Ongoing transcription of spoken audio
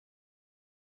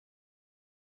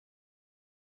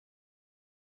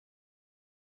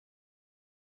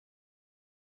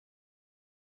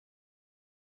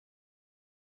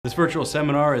This virtual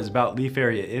seminar is about leaf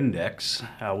area index.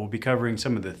 We'll be covering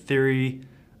some of the theory,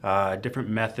 different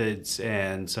methods,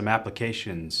 and some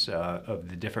applications of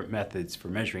the different methods for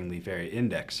measuring leaf area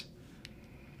index.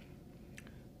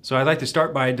 So I'd like to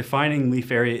start by defining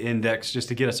leaf area index just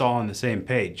to get us all on the same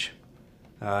page.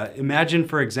 Imagine,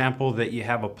 for example, that you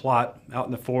have a plot out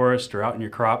in the forest or out in your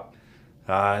crop.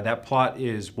 That plot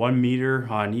is 1 meter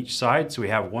on each side, so we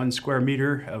have 1 square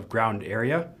meter of ground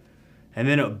area. And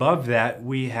then above that,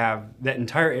 we have that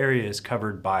entire area is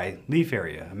covered by leaf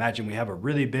area. Imagine we have a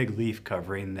really big leaf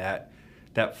covering that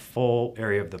full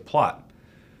area of the plot.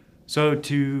 So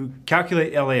to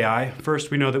calculate LAI, first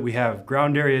we know that we have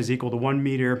ground area is equal to 1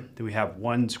 meter, then we have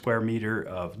 1 square meter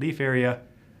of leaf area.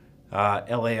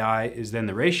 LAI is then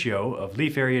the ratio of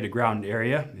leaf area to ground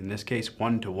area, in this case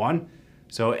 1 to 1,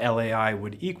 so LAI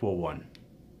would equal 1.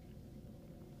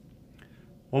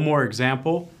 One more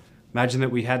example. Imagine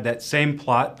that we had that same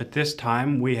plot, but this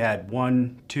time we had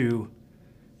 1, 2,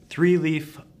 3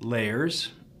 leaf layers.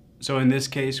 So in this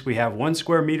case, we have 1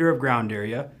 square meter of ground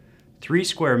area, 3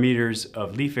 square meters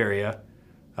of leaf area,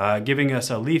 giving us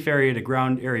a leaf area to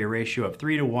ground area ratio of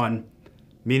 3 to 1,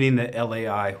 meaning that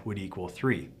LAI would equal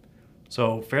 3.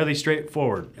 So fairly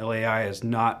straightforward. LAI is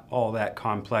not all that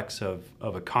complex of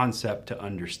a concept to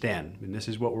understand, and this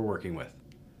is what we're working with.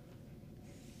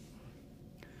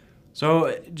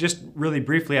 So just really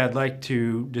briefly, I'd like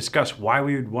to discuss why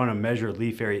we would want to measure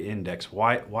leaf area index.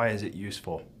 Why is it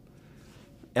useful?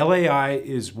 LAI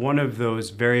is one of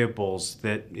those variables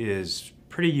that is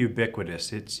pretty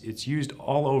ubiquitous. It's used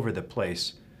all over the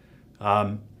place.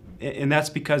 And that's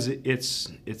because it's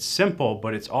simple,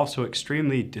 but it's also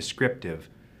extremely descriptive.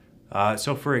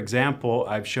 So for example,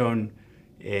 I've shown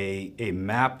a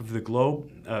map of the globe,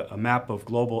 a map of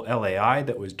global LAI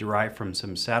that was derived from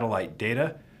some satellite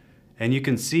data. And you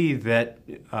can see that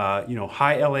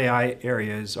high LAI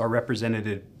areas are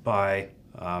represented by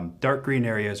dark green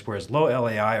areas, whereas low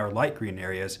LAI are light green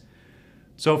areas.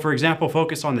 So for example,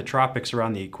 focus on the tropics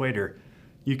around the equator.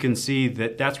 You can see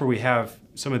that that's where we have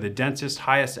some of the densest,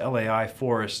 highest LAI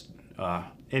forest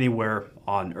anywhere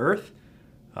on Earth.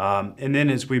 And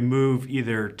then as we move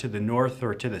either to the north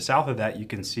or to the south of that, you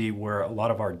can see where a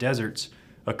lot of our deserts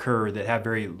occur that have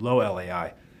very low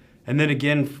LAI. And then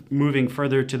again, moving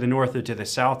further to the north or to the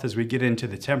south, as we get into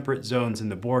the temperate zones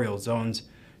and the boreal zones,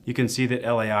 you can see that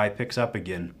LAI picks up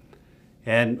again.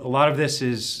 And a lot of this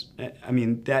is,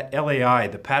 that LAI,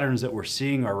 the patterns that we're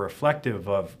seeing are reflective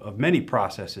of many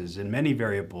processes and many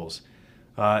variables.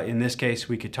 In this case,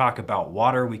 we could talk about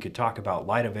water, we could talk about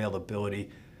light availability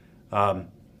that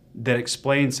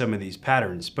explain some of these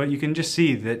patterns. But you can just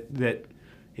see that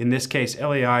in this case,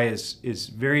 LAI is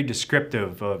very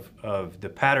descriptive of the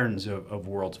patterns of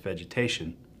world's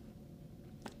vegetation,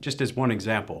 just as one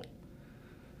example.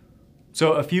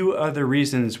 So a few other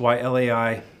reasons why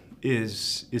LAI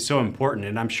is so important,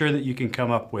 and I'm sure that you can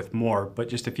come up with more, but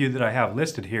just a few that I have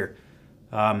listed here.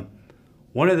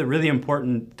 One of the really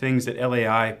important things that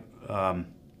LAI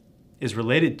is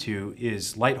related to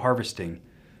is light harvesting.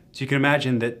 So you can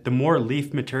imagine that the more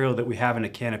leaf material that we have in a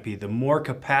canopy, the more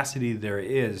capacity there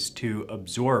is to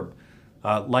absorb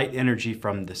light energy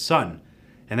from the sun.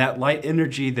 And that light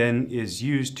energy then is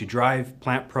used to drive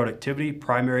plant productivity,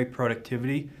 primary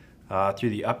productivity,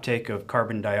 through the uptake of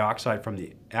carbon dioxide from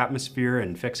the atmosphere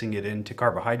and fixing it into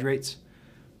carbohydrates.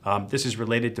 This is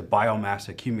related to biomass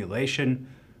accumulation,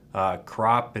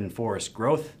 crop and forest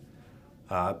growth.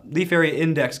 Leaf area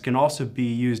index can also be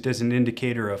used as an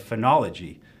indicator of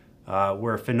phenology,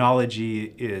 where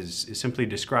phenology is simply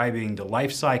describing the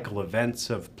life cycle events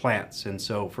of plants. And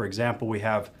so, for example, we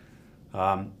have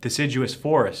deciduous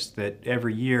forests that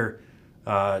every year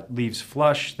leaves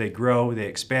flush, they grow, they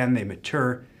expand, they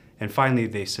mature, and finally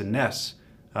they senesce.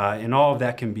 And all of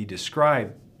that can be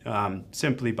described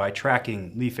simply by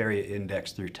tracking leaf area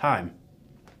index through time.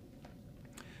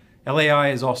 LAI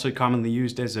is also commonly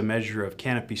used as a measure of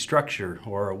canopy structure,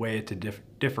 or a way to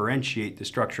differentiate the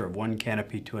structure of one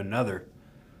canopy to another.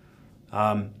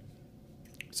 So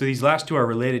these last two are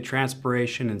related,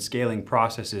 transpiration and scaling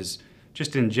processes.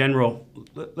 Just in general,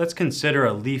 let's consider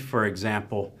a leaf, for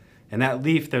example. And that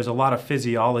leaf, there's a lot of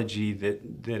physiology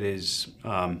that is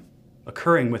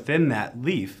occurring within that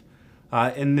leaf.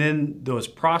 And then those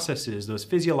processes, those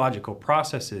physiological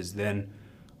processes then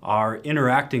are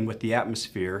interacting with the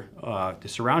atmosphere, the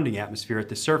surrounding atmosphere at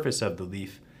the surface of the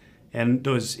leaf. And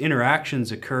those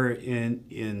interactions occur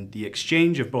in the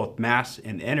exchange of both mass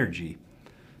and energy.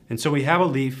 And so we have a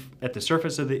leaf, at the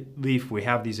surface of the leaf we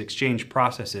have these exchange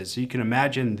processes. So you can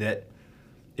imagine that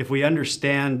if we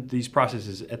understand these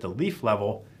processes at the leaf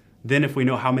level, then if we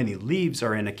know how many leaves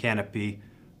are in a canopy,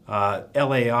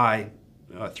 LAI,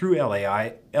 through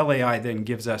LAI, LAI then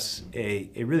gives us a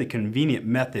really convenient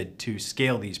method to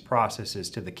scale these processes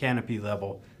to the canopy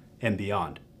level and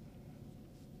beyond.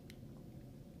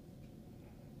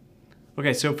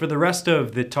 Okay, so for the rest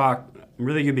of the talk, I'm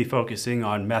really going to be focusing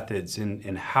on methods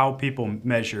and how people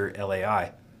measure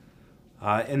LAI.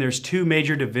 And there's two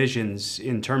major divisions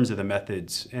in terms of the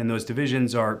methods, and those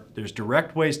divisions are there's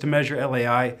direct ways to measure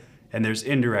LAI and there's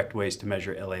indirect ways to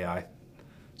measure LAI.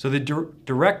 So the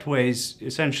direct ways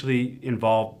essentially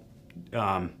involve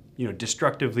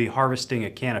destructively harvesting a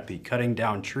canopy, cutting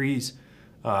down trees,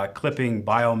 clipping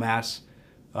biomass.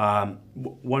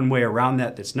 One way around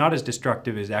that that's not as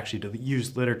destructive is actually to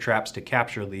use litter traps to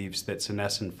capture leaves that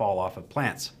senesce and fall off of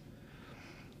plants.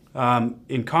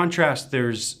 In contrast,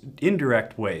 there's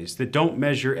indirect ways that don't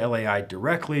measure LAI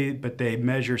directly, but they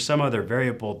measure some other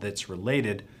variable that's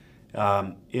related.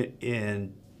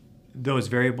 In those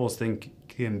variables then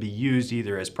can be used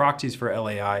either as proxies for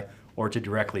LAI or to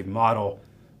directly model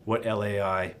what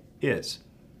LAI is.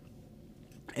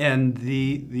 And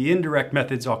the indirect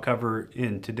methods I'll cover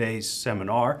in today's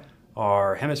seminar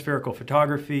are hemispherical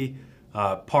photography,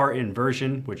 PAR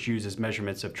inversion, which uses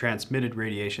measurements of transmitted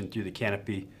radiation through the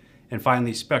canopy, and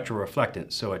finally spectral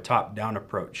reflectance, so a top-down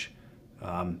approach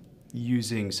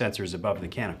using sensors above the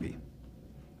canopy.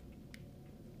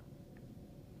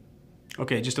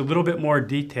 Okay, just a little bit more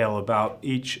detail about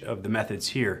each of the methods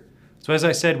here. So as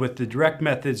I said, with the direct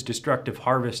methods, destructive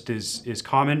harvest is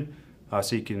common.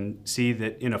 So you can see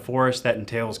that in a forest that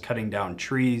entails cutting down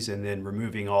trees and then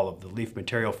removing all of the leaf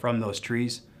material from those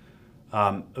trees.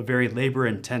 A very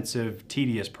labor-intensive,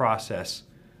 tedious process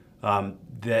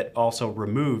that also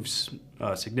removes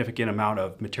a significant amount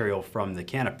of material from the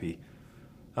canopy.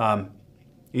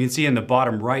 You can see in the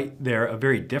bottom right there a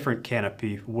very different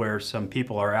canopy where some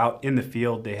people are out in the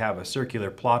field, they have a circular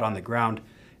plot on the ground,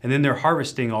 and then they're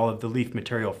harvesting all of the leaf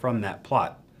material from that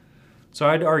plot. So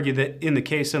I'd argue that in the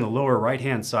case on the lower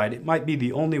right-hand side, it might be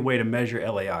the only way to measure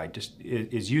LAI,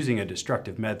 is using a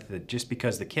destructive method, just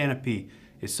because the canopy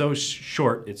is so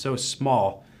short, it's so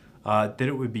small, that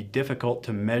it would be difficult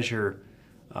to measure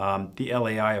the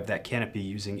LAI of that canopy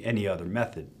using any other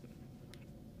method.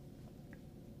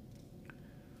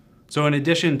 So in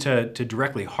addition to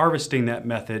directly harvesting that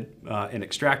method and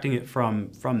extracting it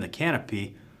from the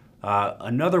canopy,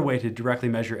 another way to directly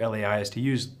measure LAI is to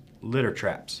use litter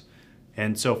traps.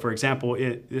 And so, for example,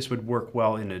 this would work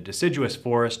well in a deciduous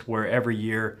forest where every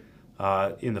year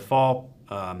in the fall,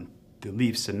 the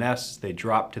leaves senesce, they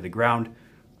drop to the ground,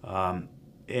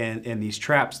 and these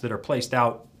traps that are placed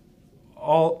out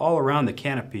all around the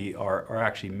canopy are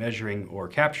actually measuring or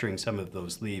capturing some of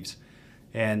those leaves.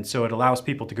 And so it allows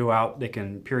people to go out, they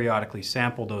can periodically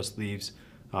sample those leaves,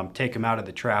 take them out of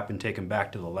the trap and take them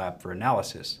back to the lab for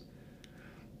analysis.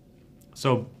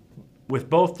 So with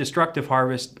both destructive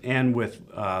harvest and with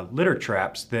litter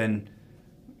traps, then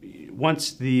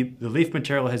once the leaf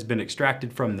material has been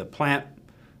extracted from the plant,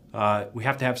 we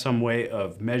have to have some way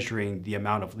of measuring the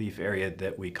amount of leaf area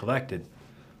that we collected.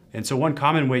 And so one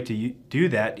common way to do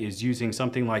that is using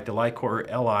something like the LICOR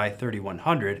LI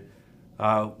 3100,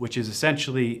 which is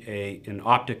essentially an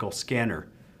optical scanner.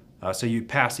 So you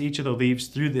pass each of the leaves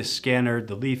through this scanner,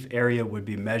 the leaf area would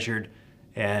be measured,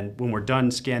 and when we're done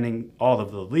scanning all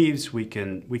of the leaves, we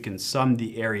can sum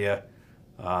the area,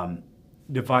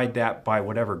 divide that by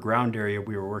whatever ground area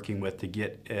we were working with to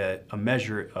get a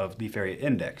measure of leaf area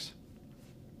index.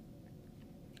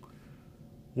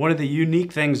 One of the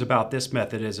unique things about this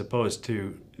method as opposed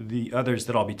to the others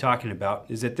that I'll be talking about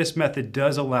is that this method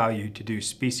does allow you to do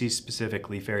species-specific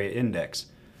leaf area index.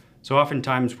 So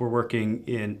oftentimes we're working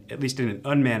at least in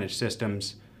unmanaged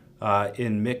systems,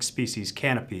 in mixed species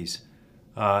canopies.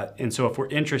 And so if we're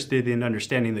interested in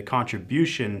understanding the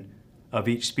contribution of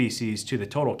each species to the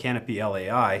total canopy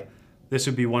LAI, this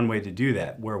would be one way to do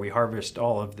that, where we harvest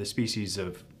all of the species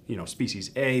of,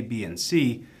 species A, B, and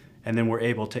C, and then we're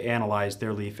able to analyze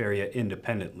their leaf area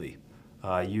independently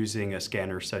using a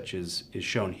scanner such as is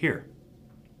shown here.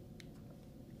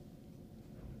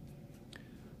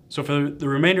 So for the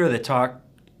remainder of the talk,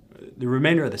 the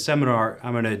remainder of the seminar,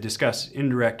 I'm going to discuss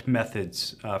indirect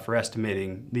methods for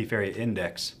estimating leaf area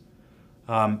index.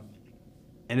 And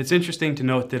it's interesting to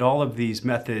note that all of these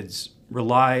methods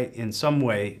rely in some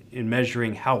way in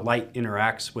measuring how light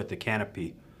interacts with the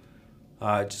canopy.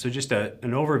 So just an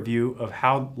overview of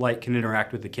how light can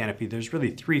interact with the canopy. There's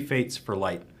really three fates for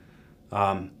light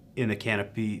in the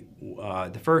canopy.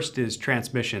 The first is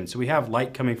transmission. So we have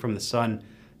light coming from the sun.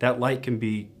 That light can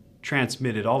be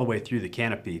transmitted all the way through the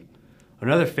canopy.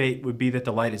 Another fate would be that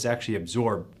the light is actually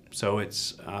absorbed. So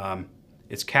it's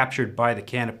it's captured by the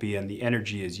canopy and the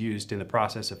energy is used in the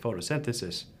process of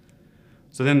photosynthesis.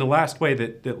 So then the last way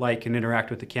that light can interact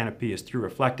with the canopy is through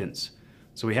reflectance.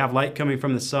 So we have light coming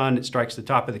from the sun, it strikes the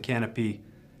top of the canopy,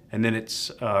 and then it's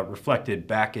reflected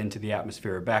back into the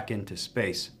atmosphere, back into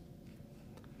space.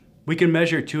 We can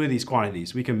measure two of these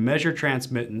quantities. We can measure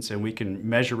transmittance and we can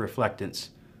measure reflectance.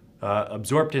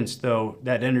 Absorptance, though,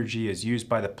 that energy is used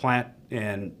by the plant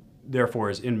and therefore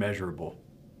is immeasurable.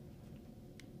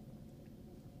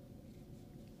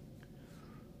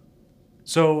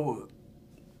 So,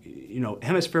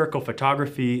 hemispherical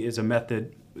photography is a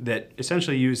method that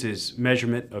essentially uses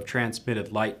measurement of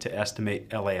transmitted light to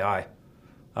estimate LAI.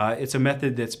 It's a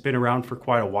method that's been around for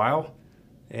quite a while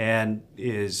and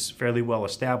is fairly well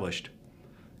established.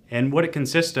 And what it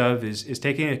consists of is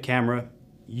taking a camera,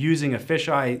 using a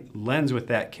fisheye lens with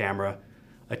that camera,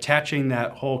 attaching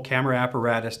that whole camera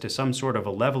apparatus to some sort of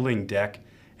a leveling deck,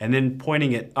 and then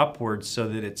pointing it upwards so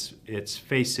that it's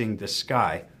facing the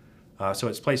sky. So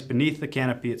it's placed beneath the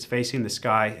canopy, it's facing the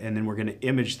sky, and then we're going to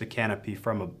image the canopy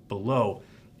from below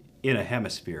in a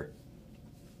hemisphere.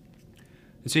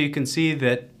 And so you can see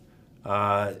that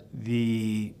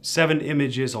the 7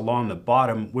 images along the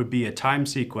bottom would be a time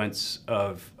sequence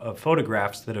of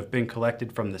photographs that have been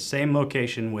collected from the same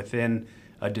location within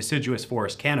a deciduous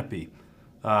forest canopy,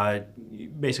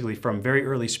 basically from very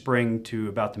early spring to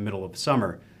about the middle of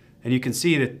summer. And you can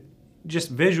see that just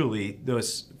visually,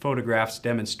 those photographs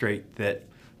demonstrate that,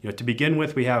 to begin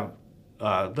with, we have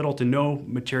little to no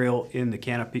material in the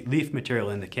canopy, leaf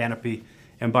material in the canopy,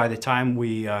 and by the time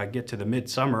we get to the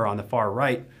midsummer on the far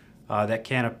right, that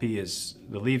canopy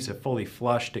the leaves have fully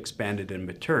flushed, expanded, and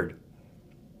matured.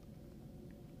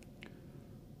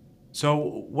 So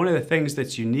one of the things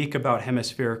that's unique about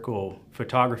hemispherical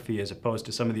photography as opposed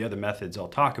to some of the other methods I'll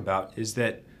talk about is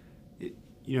that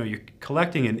you're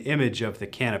collecting an image of the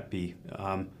canopy,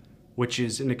 which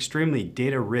is an extremely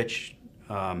data-rich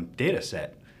data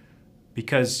set,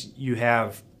 because you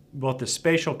have both the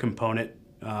spatial component,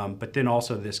 but then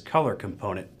also this color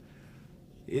component.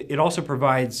 It also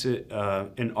provides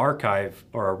an archive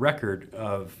or a record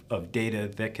of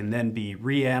data that can then be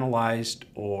reanalyzed,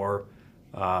 or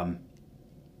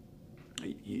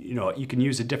you can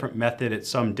use a different method at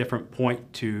some different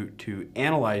point to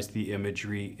analyze the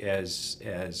imagery as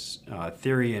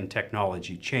theory and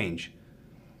technology change.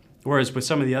 Whereas with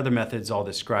some of the other methods I'll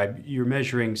describe, you're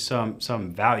measuring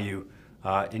some value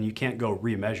and you can't go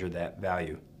remeasure that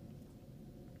value.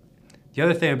 The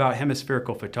other thing about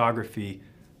hemispherical photography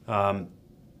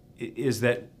is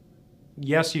that,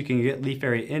 yes, you can get leaf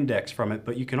area index from it,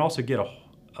 but you can also get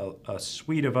a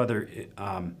suite of other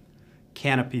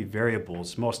canopy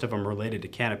variables, most of them related to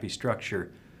canopy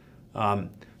structure.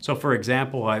 So for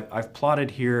example, I've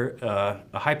plotted here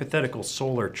a hypothetical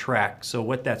solar track. So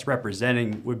what that's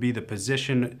representing would be the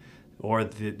position or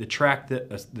the track that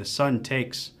the sun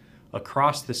takes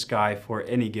across the sky for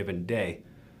any given day.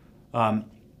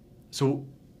 So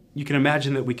you can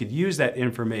imagine that we could use that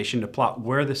information to plot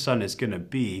where the sun is going to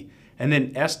be and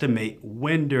then estimate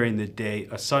when during the day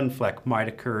a sun fleck might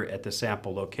occur at the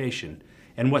sample location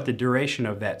and what the duration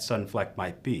of that sun fleck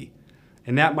might be.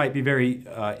 And that might be very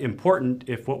important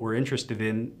if what we're interested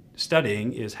in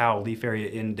studying is how leaf area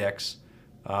index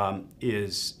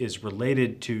is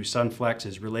related to sun flecks,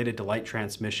 is related to light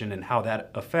transmission, and how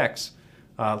that affects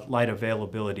light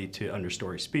availability to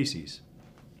understory species.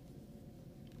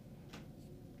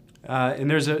 And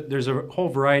there's a whole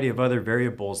variety of other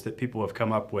variables that people have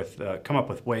come up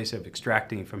with ways of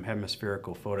extracting from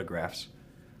hemispherical photographs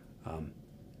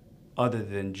other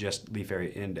than just leaf area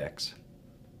index.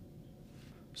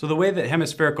 So the way that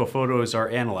hemispherical photos are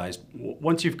analyzed,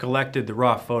 once you've collected the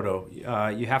raw photo,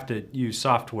 you have to use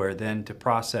software then to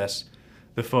process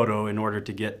the photo in order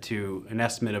to get to an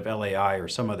estimate of LAI or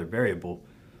some other variable.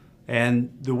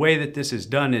 And the way that this is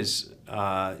done is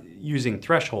using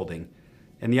thresholding.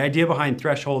 And the idea behind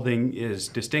thresholding is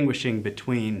distinguishing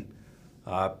between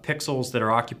pixels that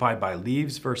are occupied by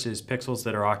leaves versus pixels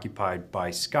that are occupied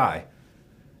by sky.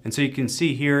 And so you can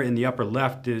see here in the upper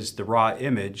left is the raw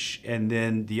image, and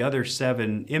then the other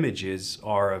 7 images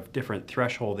are of different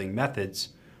thresholding methods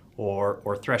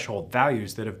or threshold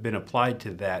values that have been applied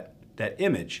to that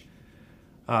image.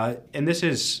 And this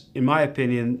is, in my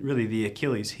opinion, really the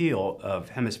Achilles heel of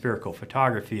hemispherical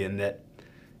photography, in that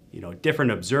different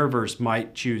observers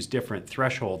might choose different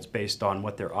thresholds based on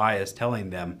what their eye is telling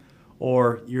them,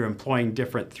 or you're employing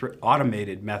different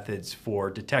automated methods for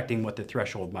detecting what the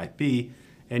threshold might be,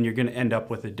 and you're going to end up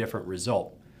with a different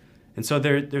result. And so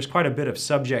there's quite a bit of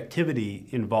subjectivity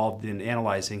involved in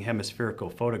analyzing hemispherical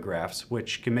photographs,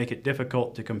 which can make it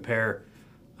difficult to compare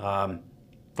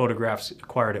photographs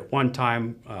acquired at one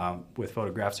time with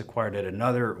photographs acquired at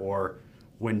another, or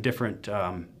when different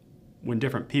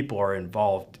people are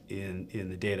involved in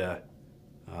the data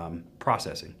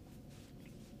processing.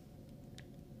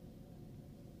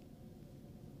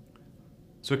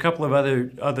 So a couple of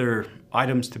other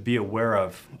items to be aware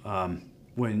of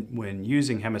when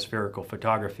using hemispherical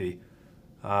photography.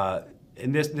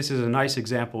 And this is a nice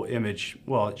example image.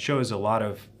 Well, it shows a lot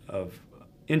of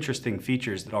interesting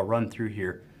features that I'll run through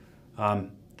here.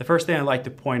 The first thing I'd like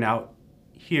to point out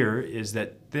here is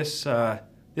that this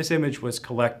image was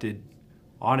collected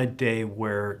on a day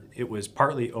where it was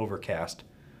partly overcast.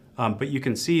 But you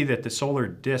can see that the solar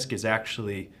disk is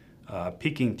actually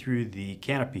peeking through the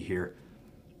canopy here.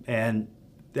 And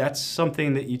that's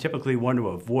something that you typically want to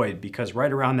avoid, because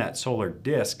right around that solar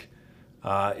disk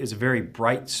is a very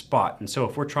bright spot. And so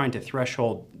if we're trying to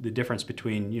threshold the difference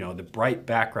between, the bright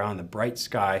background, the bright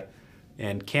sky,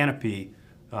 and canopy,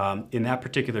 in that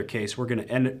particular case, we're going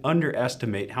to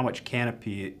underestimate how much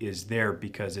canopy is there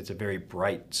because it's a very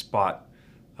bright spot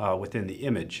within the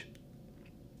image.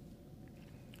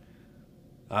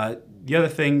 The other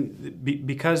thing,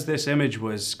 because this image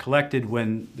was collected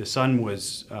when the sun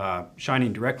was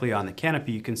shining directly on the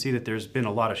canopy, you can see that there's been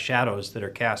a lot of shadows that are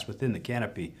cast within the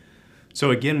canopy.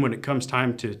 So again, when it comes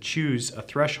time to choose a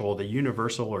threshold, a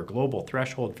universal or global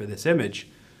threshold for this image,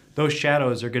 those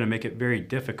shadows are going to make it very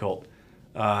difficult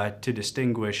to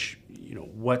distinguish,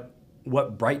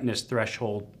 what brightness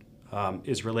threshold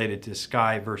is related to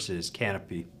sky versus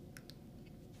canopy.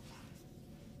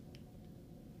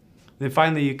 Then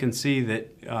finally, you can see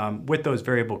that with those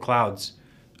variable clouds,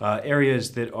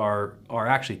 areas that are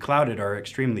actually clouded are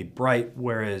extremely bright,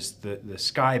 whereas the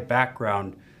sky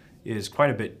background is quite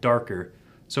a bit darker.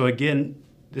 So again,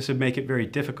 this would make it very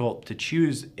difficult to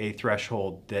choose a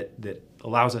threshold that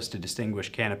allows us to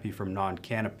distinguish canopy from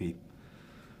non-canopy.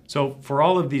 So for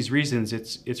all of these reasons,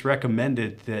 it's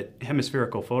recommended that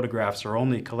hemispherical photographs are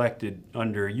only collected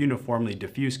under uniformly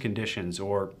diffuse conditions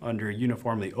or under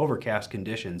uniformly overcast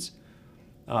conditions.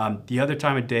 The other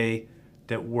time of day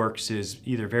that works is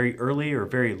either very early or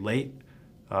very late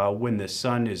when the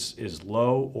sun is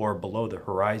low or below the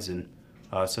horizon,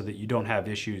 so that you don't have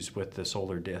issues with the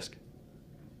solar disk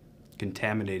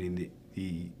contaminating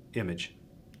the image.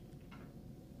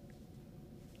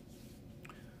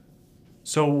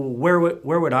 So where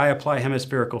would I apply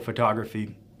hemispherical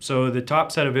photography? So the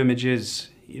top set of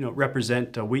images,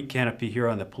 represent a wheat canopy here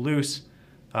on the Palouse.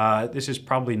 This is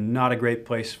probably not a great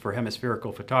place for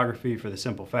hemispherical photography for the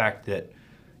simple fact that,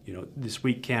 this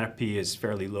wheat canopy is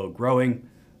fairly low growing,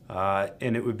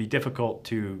 and it would be difficult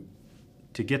to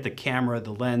get the camera,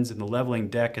 the lens, and the leveling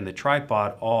deck and the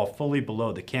tripod all fully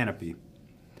below the canopy.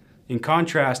 In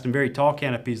contrast, in very tall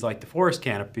canopies like the forest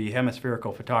canopy,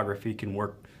 hemispherical photography can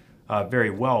work very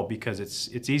well because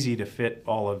it's easy to fit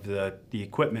all of the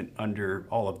equipment under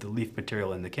all of the leaf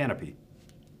material in the canopy.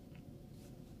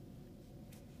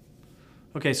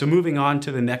 Okay, so moving on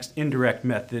to the next indirect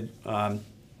method,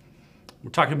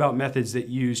 we're talking about methods that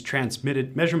use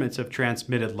measurements of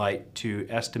transmitted light to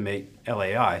estimate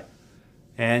LAI.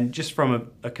 And just from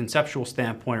a conceptual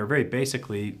standpoint, or very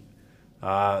basically,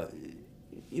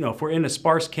 if we're in a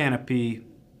sparse canopy,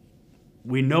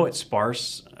 we know it's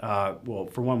sparse. Well,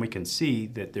 for one, we can see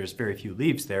that there's very few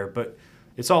leaves there, but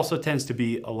it also tends to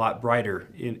be a lot brighter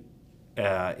in the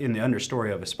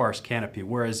understory of a sparse canopy.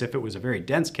 Whereas if it was a very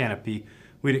dense canopy,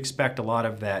 we'd expect a lot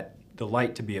of the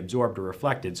light to be absorbed or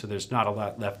reflected, so there's not a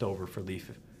lot left over for leaf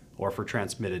or for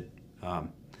transmitted.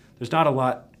 There's not a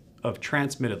lot of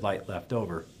transmitted light left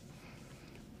over.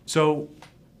 So,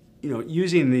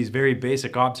 using these very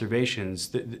basic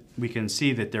observations, we can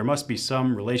see that there must be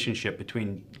some relationship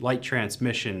between light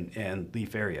transmission and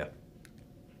leaf area.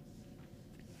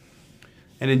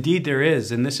 And indeed there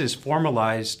is, and this is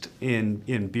formalized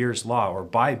in Beer's law, or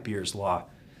by Beer's law.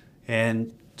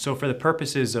 And so for the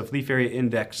purposes of leaf area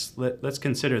index, let's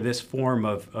consider this form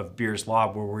of Beer's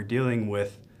law, where we're dealing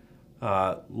with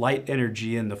light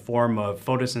energy in the form of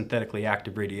photosynthetically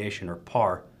active radiation, or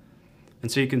PAR.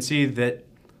 And so you can see that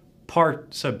PAR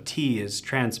sub T is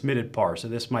transmitted PAR. So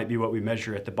this might be what we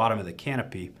measure at the bottom of the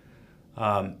canopy.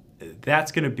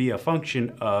 That's going to be a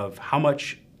function of how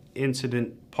much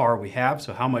incident PAR we have,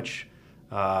 so how much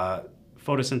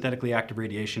photosynthetically active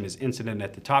radiation is incident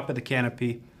at the top of the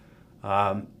canopy.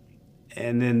 And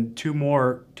then two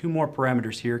more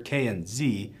parameters here, K and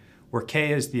Z, where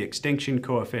K is the extinction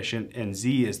coefficient and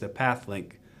Z is the path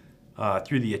length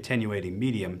through the attenuating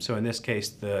medium. So in this case,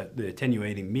 the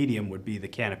attenuating medium would be the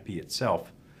canopy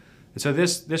itself. And so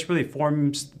this really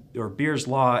forms, or Beer's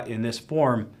law in this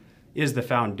form, is the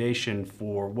foundation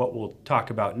for what we'll talk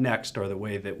about next, or the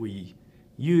way that we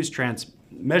use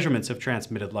measurements of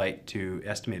transmitted light to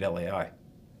estimate LAI.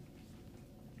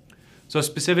 So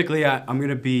specifically, I'm going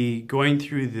to be going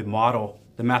through the model,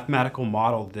 the mathematical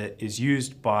model that is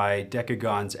used by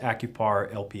Decagon's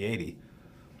Acupar LP80.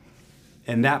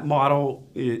 And that model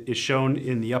is shown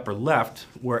in the upper left,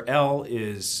 where L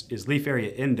is leaf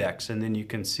area index, and then you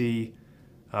can see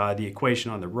the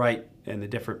equation on the right and the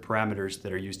different parameters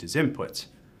that are used as inputs.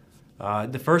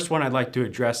 The first one I'd like to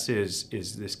address is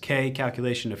this K,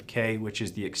 calculation of K, which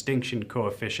is the extinction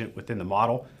coefficient within the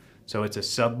model. So it's a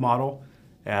submodel,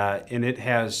 and it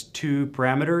has two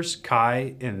parameters,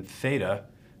 chi and theta.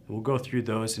 And we'll go through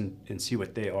those and see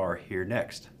what they are here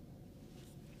next.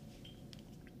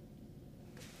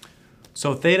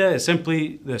 So theta is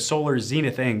simply the solar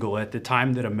zenith angle at the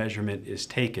time that a measurement is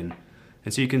taken.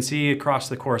 And so you can see across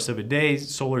the course of a day,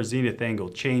 solar zenith angle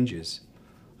changes.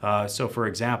 So for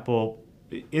example,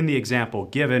 in the example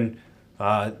given,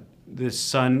 the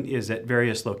sun is at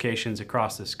various locations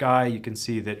across the sky. You can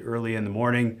see that early in the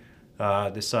morning,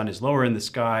 the sun is lower in the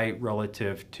sky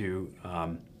relative to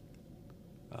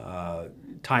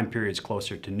time periods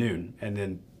closer to noon. And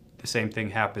then the same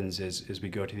thing happens as we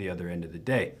go to the other end of the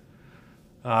day.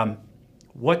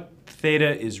 What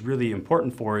theta is really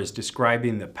important for is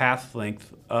describing the path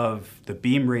length of the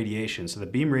beam radiation. So the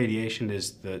beam radiation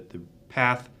is the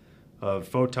path of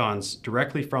photons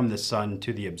directly from the sun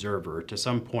to the observer, to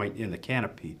some point in the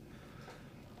canopy.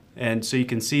 And so you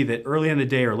can see that early in the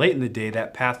day or late in the day,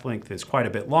 that path length is quite a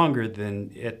bit longer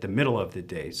than at the middle of the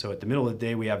day. So at the middle of the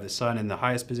day, we have the sun in the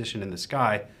highest position in the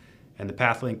sky, and the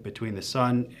path length between the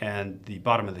sun and the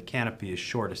bottom of the canopy is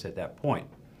shortest at that point.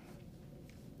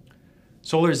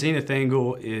 Solar zenith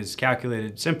angle is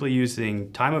calculated simply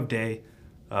using time of day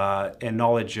and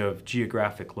knowledge of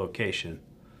geographic location.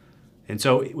 And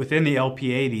so within the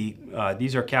LP80,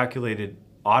 these are calculated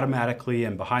automatically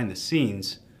and behind the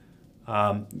scenes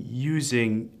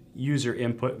using user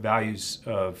input values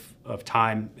of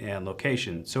time and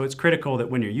location. So it's critical that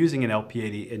when you're using an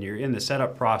LP80 and you're in the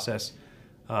setup process,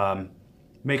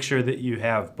 make sure that you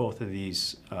have both of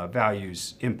these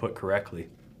values input correctly.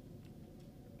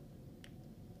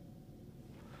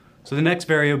 So the next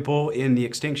variable in the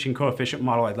extinction coefficient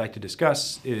model I'd like to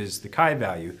discuss is the chi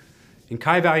value. And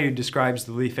chi value describes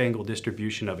the leaf angle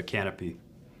distribution of a canopy.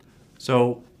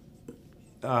 So,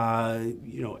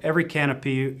 every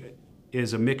canopy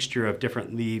is a mixture of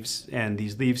different leaves, and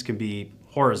these leaves can be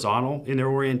horizontal in their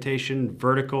orientation,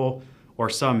 vertical, or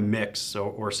some mix,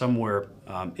 or somewhere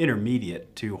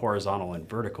intermediate to horizontal and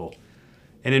vertical.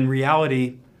 And in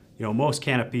reality, most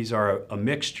canopies are a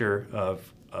mixture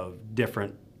of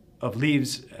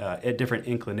leaves at different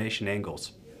inclination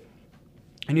angles.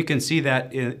 And you can see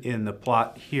that in the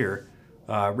plot here,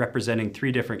 representing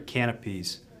three different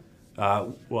canopies,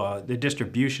 the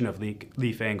distribution of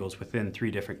leaf angles within three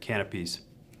different canopies.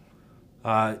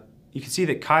 You can see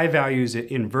that chi values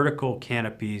in vertical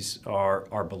canopies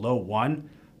are below 1.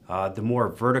 The more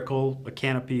vertical a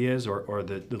canopy is, or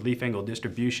the leaf angle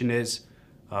distribution is,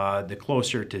 the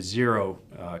closer to 0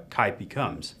 chi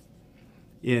becomes.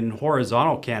 In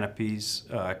horizontal canopies,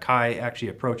 chi actually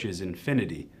approaches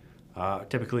infinity.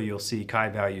 Typically, you'll see chi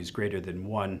values greater than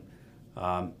 1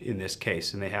 in this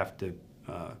case, and they have to,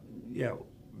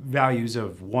 values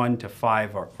of 1 to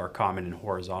 5 are common in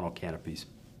horizontal canopies.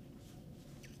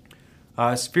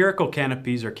 Spherical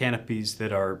canopies are canopies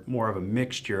that are more of a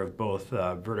mixture of both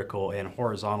vertical and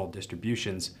horizontal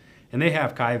distributions, and they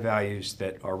have chi values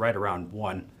that are right around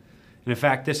 1. And in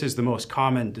fact, this is the most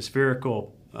common, the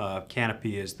spherical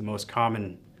canopy is the most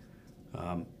common,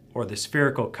 or the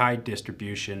spherical chi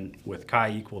distribution with chi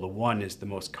equal to 1 is the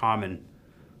most common,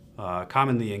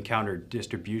 commonly encountered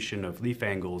distribution of leaf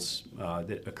angles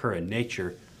that occur in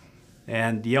nature.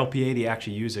 And the LP80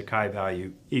 actually use a chi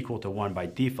value equal to 1 by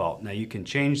default. Now you can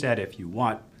change that if you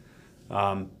want,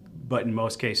 but in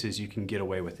most cases you can get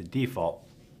away with the default.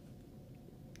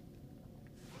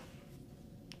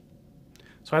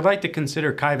 So I'd like to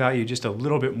consider chi value just a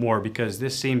little bit more, because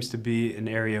this seems to be an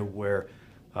area where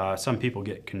some people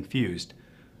get confused.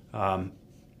 So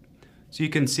you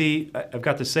can see I've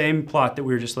got the same plot that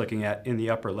we were just looking at in the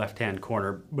upper left-hand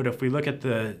corner, but if we look at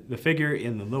the figure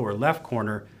in the lower left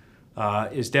corner,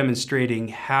 is demonstrating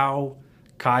how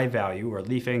chi value, or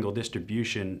leaf angle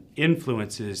distribution,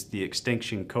 influences the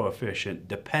extinction coefficient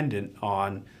dependent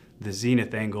on the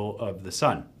zenith angle of the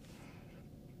sun.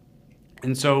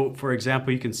 And so, for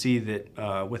example, you can see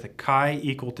that with a chi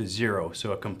equal to 0,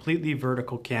 so a completely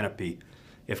vertical canopy,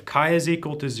 if chi is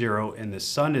equal to 0 and the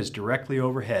sun is directly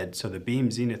overhead, so the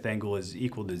beam zenith angle is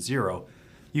equal to 0,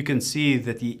 you can see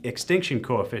that the extinction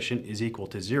coefficient is equal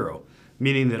to 0,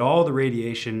 meaning that all the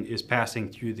radiation is passing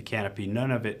through the canopy.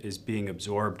 None of it is being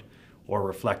absorbed or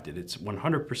reflected. It's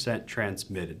 100%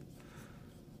 transmitted.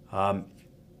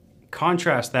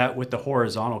 Contrast that with the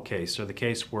horizontal case, or the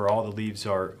case where all the leaves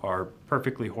are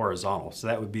perfectly horizontal. So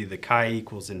that would be the chi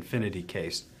equals infinity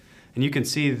case. And you can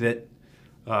see that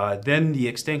then the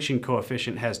extinction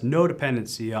coefficient has no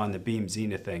dependency on the beam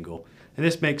zenith angle. And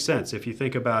this makes sense. If you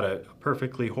think about a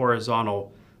perfectly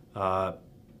horizontal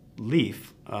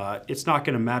leaf, it's not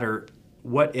going to matter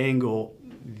what angle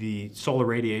the solar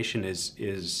radiation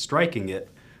is striking it.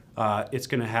 It's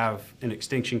going to have an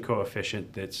extinction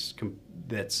coefficient that's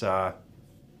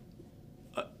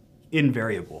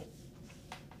invariable.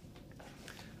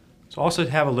 So also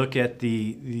have a look at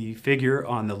the figure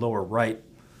on the lower right.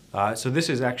 So this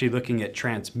is actually looking at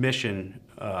transmission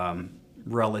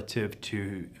relative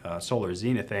to solar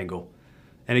zenith angle.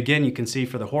 And again, you can see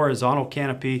for the horizontal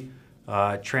canopy,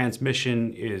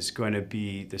 transmission is going to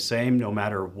be the same no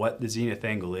matter what the zenith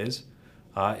angle is.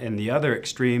 And the other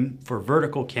extreme, for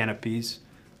vertical canopies,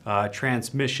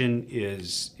 transmission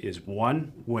is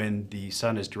 1 when the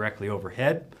sun is directly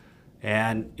overhead,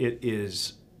 and it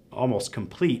is almost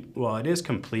complete. Well, it is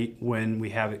complete when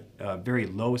we have a very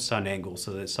low sun angle,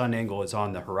 so the sun angle is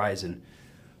on the horizon.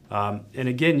 And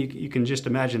again, you can just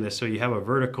imagine this. So you have a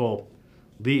vertical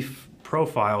leaf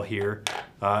profile here,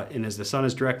 and as the sun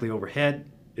is directly overhead,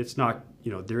 it's not,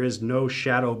 there is no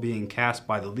shadow being cast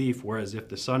by the leaf, whereas if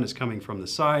the sun is coming from the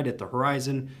side at the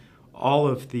horizon, all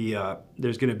of the,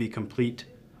 there's going to be complete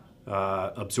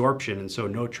absorption, and so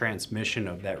no transmission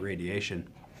of that radiation.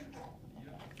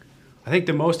 I think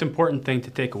the most important thing to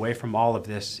take away from all of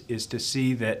this is to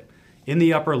see that in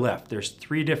the upper left, there's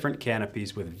 3 different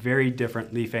canopies with very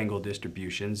different leaf angle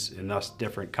distributions and thus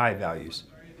different chi values.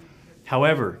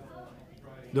 However,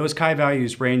 those chi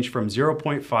values range from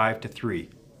 0.5 to 3.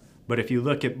 But if you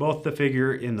look at both the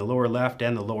figure in the lower left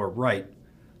and the lower right,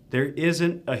 there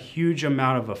isn't a huge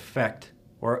amount of effect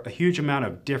or a huge amount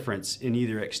of difference in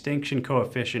either extinction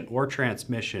coefficient or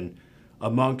transmission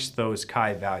amongst those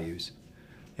chi values.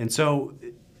 And so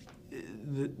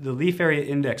the leaf area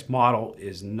index model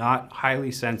is not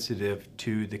highly sensitive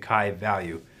to the chi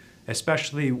value,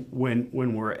 especially when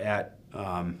we're at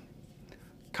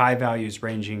chi values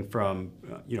ranging from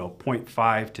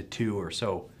 0.5 to 2 or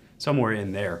so, somewhere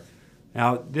in there.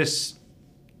 Now this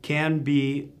can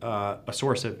be a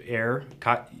source of error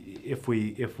if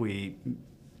we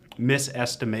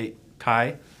misestimate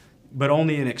chi, but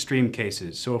only in extreme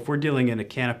cases. So if we're dealing in a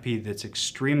canopy that's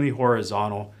extremely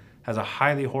horizontal, has a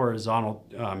highly horizontal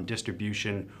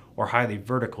distribution or highly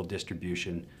vertical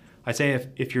distribution, I say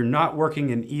if you're not working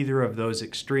in either of those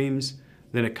extremes,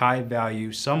 then a chi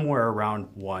value somewhere around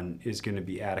 1 is going to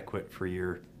be adequate for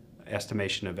your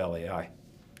estimation of LAI.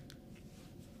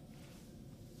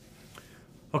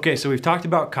 Okay, so we've talked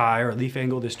about chi, or leaf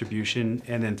angle distribution,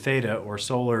 and then theta, or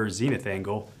solar zenith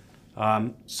angle.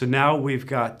 So now we've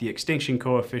got the extinction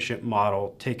coefficient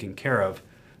model taken care of.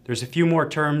 There's a few more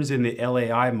terms in the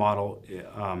LAI model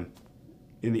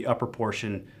in the upper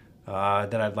portion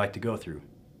that I'd like to go through.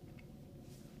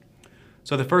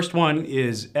 So the first one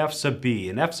is F sub B,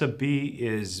 and F sub B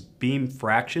is beam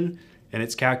fraction, and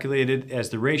it's calculated as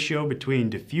the ratio between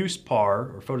diffuse PAR,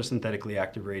 or photosynthetically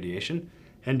active radiation,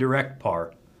 and direct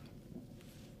PAR.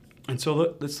 And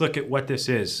so let's look at what this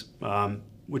is,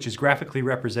 which is graphically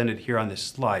represented here on this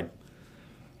slide.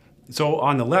 So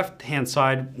on the left-hand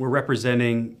side, we're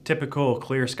representing typical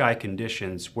clear sky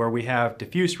conditions where we have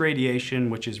diffuse radiation,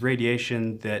 which is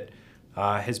radiation that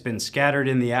has been scattered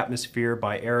in the atmosphere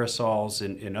by aerosols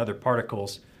and other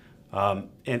particles, and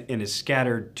is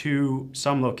scattered to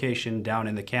some location down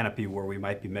in the canopy where we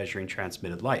might be measuring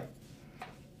transmitted light.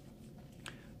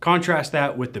 Contrast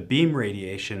that with the beam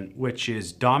radiation, which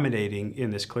is dominating in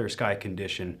this clear sky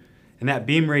condition. And that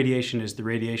beam radiation is the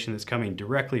radiation that's coming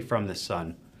directly from the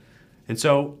sun. And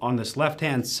so on this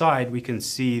left-hand side, we can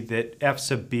see that F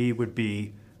sub B would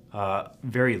be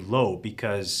very low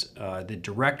because the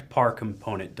direct PAR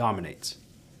component dominates.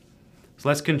 So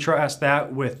let's contrast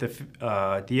that with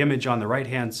the image on the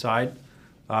right-hand side,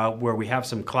 where we have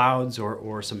some clouds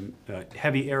or some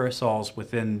heavy aerosols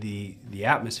within the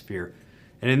atmosphere.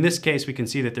 And in this case, we can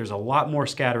see that there's a lot more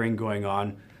scattering going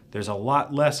on. There's a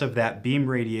lot less of that beam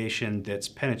radiation that's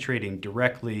penetrating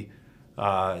directly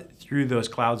through those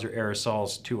clouds or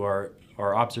aerosols to our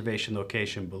observation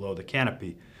location below the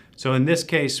canopy. So in this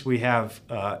case, we have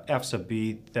F sub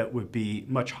B that would be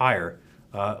much higher,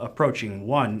 approaching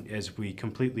 1 as we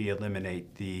completely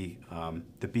eliminate the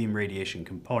beam radiation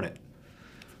component.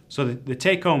 So the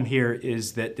take home here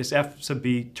is that this F sub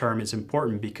B term is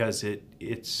important because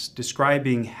it's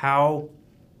describing how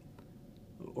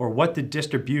or what the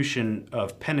distribution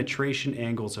of penetration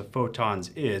angles of photons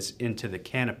is into the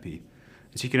canopy.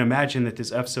 So you can imagine that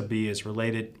this F sub B is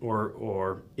related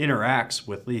or interacts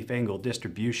with leaf angle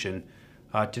distribution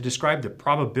to describe the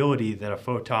probability that a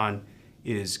photon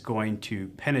is going to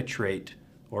penetrate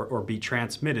or be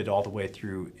transmitted all the way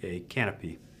through a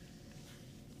canopy.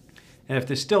 And if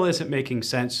this still isn't making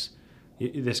sense,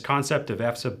 this concept of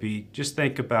F sub B, just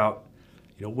think about,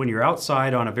 when you're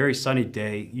outside on a very sunny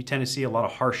day, you tend to see a lot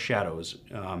of harsh shadows.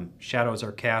 Shadows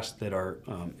are cast that are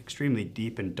extremely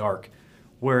deep and dark,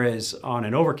 whereas on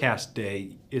an overcast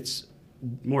day, it's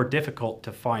more difficult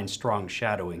to find strong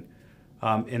shadowing.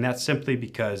 And that's simply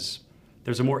because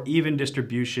there's a more even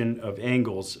distribution of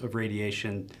angles of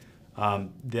radiation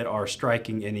that are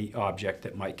striking any object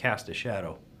that might cast a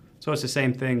shadow. So it's the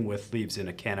same thing with leaves in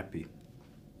a canopy.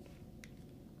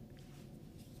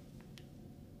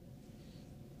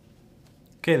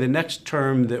 Okay, the next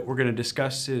term that we're going to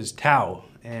discuss is tau,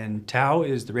 and tau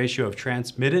is the ratio of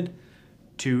transmitted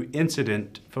to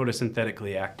incident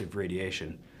photosynthetically active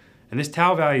radiation. And this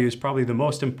tau value is probably the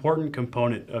most important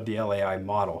component of the LAI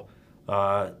model.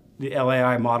 The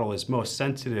LAI model is most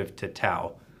sensitive to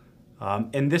tau,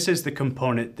 and this is the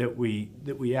component that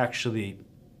we actually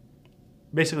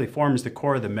basically forms the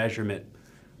core of the measurement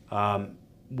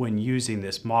when using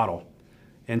this model.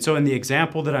 And so in the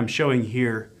example that I'm showing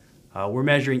here, we're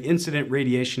measuring incident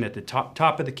radiation at the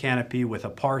top of the canopy with a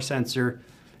PAR sensor,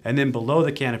 and then below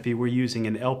the canopy we're using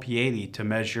an LP80 to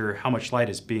measure how much light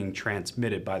is being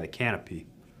transmitted by the canopy.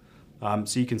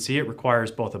 So you can see it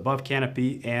requires both above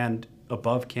canopy and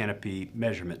above canopy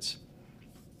measurements.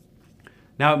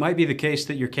 Now it might be the case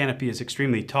that your canopy is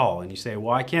extremely tall and you say,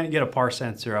 well, I can't get a PAR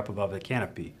sensor up above the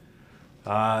canopy.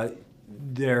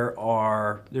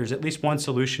 There's at least one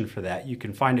solution for that. You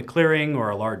can find a clearing or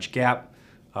a large gap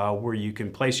where you can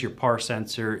place your PAR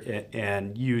sensor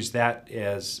and use that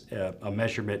as a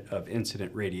measurement of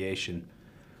incident radiation.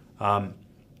 Now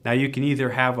you can either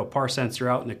have a PAR sensor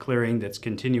out in a clearing that's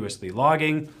continuously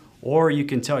logging, or you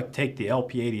can take the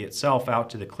LP80 itself out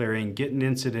to the clearing, get an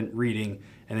incident reading,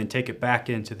 and then take it back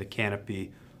into the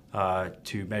canopy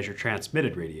to measure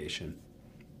transmitted radiation.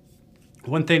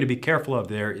 One thing to be careful of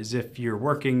there is if you're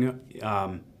working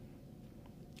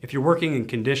in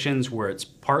conditions where it's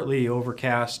partly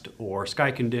overcast or sky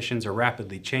conditions are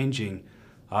rapidly changing,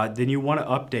 then you want to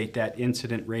update that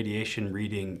incident radiation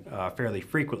reading fairly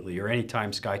frequently, or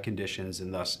anytime sky conditions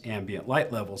and thus ambient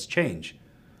light levels change.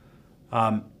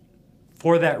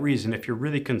 For that reason, if you're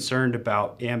really concerned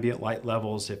about ambient light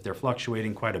levels, if they're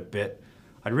fluctuating quite a bit,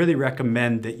 I'd really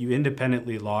recommend that you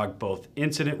independently log both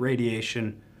incident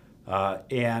radiation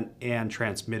and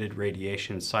transmitted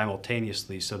radiation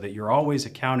simultaneously, so that you're always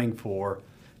accounting for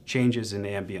changes in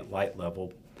ambient light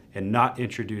level and not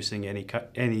introducing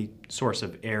any source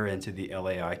of error into the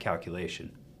LAI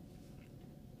calculation.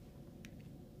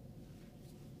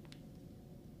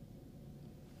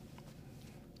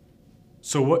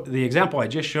 So the example I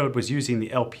just showed was using the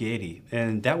LP80,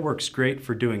 and that works great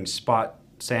for doing spot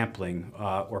sampling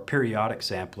or periodic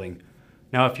sampling.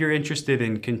 Now, if you're interested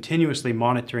in continuously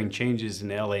monitoring changes in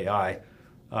LAI,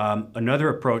 another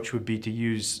approach would be to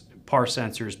use PAR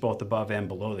sensors both above and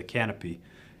below the canopy.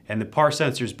 And the PAR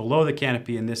sensors below the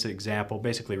canopy in this example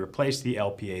basically replace the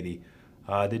LP80.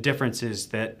 The difference is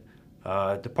that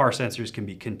the PAR sensors can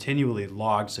be continually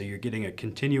logged, so you're getting a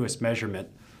continuous measurement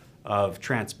of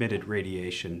transmitted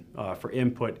radiation for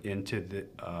input into the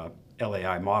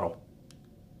LAI model.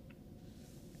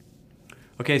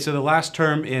 Okay, so the last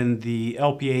term in the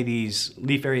LP80's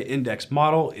leaf area index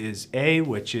model is A,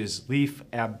 which is leaf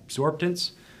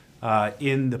absorptance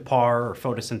in the PAR or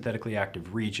photosynthetically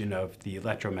active region of the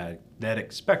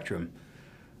electromagnetic spectrum.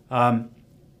 In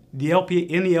the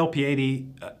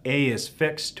LP80, A is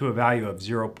fixed to a value of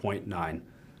 0.9.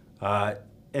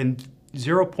 And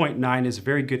 0.9 is a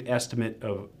very good estimate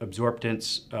of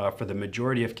absorptance for the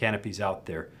majority of canopies out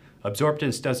there.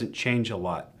 Absorptance doesn't change a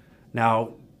lot.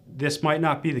 Now, this might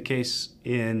not be the case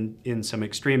in some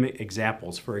extreme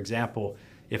examples. For example,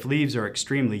 if leaves are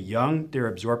extremely young,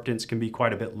 their absorptance can be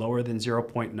quite a bit lower than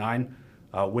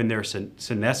 0.9. When they're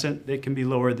senescent, it can be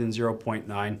lower than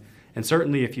 0.9. And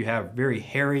certainly if you have very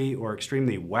hairy or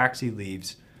extremely waxy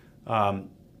leaves,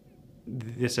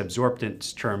 this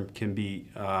absorptance term can be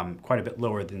quite a bit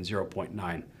lower than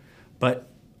 0.9. But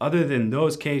other than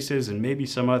those cases and maybe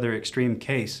some other extreme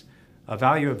case, a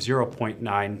value of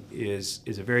 0.9 is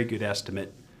a very good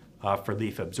estimate for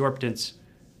leaf absorptance,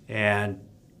 and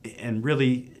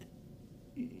really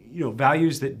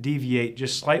values that deviate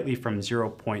just slightly from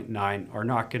 0.9 are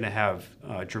not going to have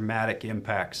dramatic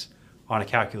impacts on a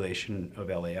calculation of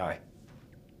LAI.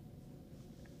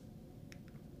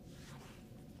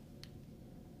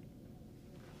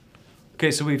 Okay,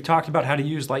 so we've talked about how to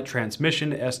use light transmission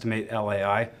to estimate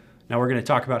LAI. Now we're going to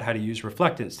talk about how to use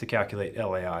reflectance to calculate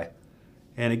LAI.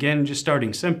 And again, just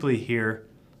starting simply here,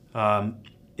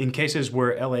 in cases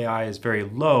where LAI is very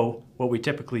low, what we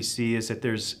typically see is that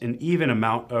there's an even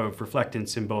amount of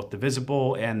reflectance in both the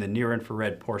visible and the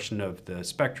near-infrared portion of the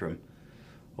spectrum.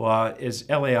 Well, as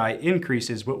LAI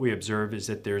increases, what we observe is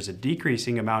that there's a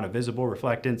decreasing amount of visible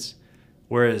reflectance,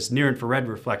 whereas near-infrared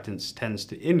reflectance tends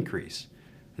to increase.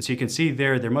 And so you can see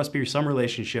there must be some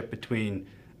relationship between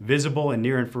visible and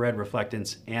near-infrared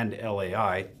reflectance and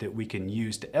LAI that we can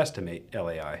use to estimate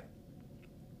LAI.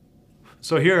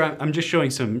 So here I'm just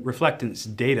showing some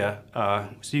reflectance data.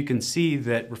 So you can see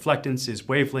that reflectance is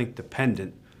wavelength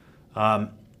dependent.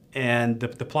 And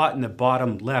the plot in the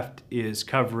bottom left is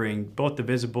covering both the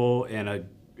visible and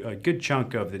a good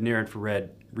chunk of the near-infrared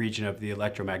region of the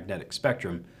electromagnetic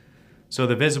spectrum. So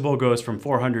the visible goes from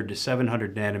 400 to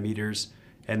 700 nanometers,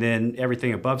 and then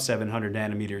everything above 700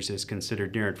 nanometers is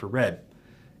considered near-infrared.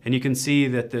 And you can see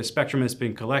that the spectrum has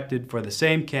been collected for the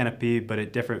same canopy, but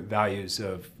at different values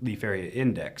of leaf area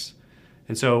index.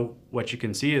 And so what you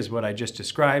can see is what I just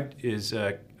described is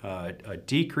a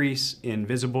decrease in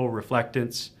visible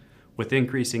reflectance with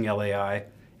increasing LAI,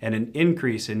 and an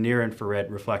increase in near-infrared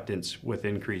reflectance with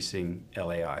increasing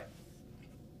LAI.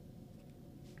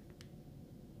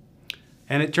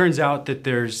 And it turns out that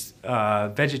there's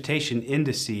vegetation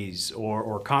indices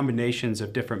or combinations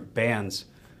of different bands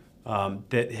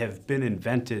that have been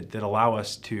invented that allow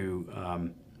us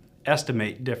to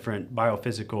estimate different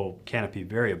biophysical canopy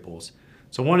variables.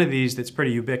 So one of these that's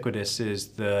pretty ubiquitous is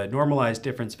the Normalized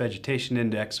Difference Vegetation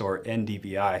Index, or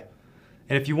NDVI.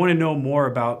 And if you want to know more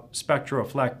about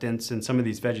spectroreflectance and some of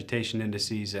these vegetation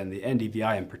indices and the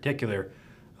NDVI in particular,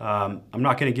 I'm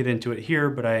not going to get into it here,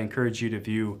 but I encourage you to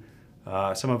view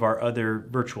some of our other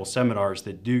virtual seminars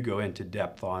that do go into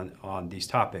depth on these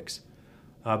topics.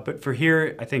 But for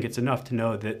here, I think it's enough to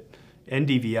know that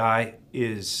NDVI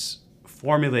is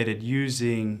formulated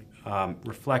using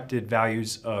reflected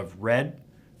values of red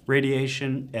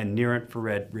radiation and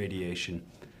near-infrared radiation.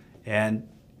 And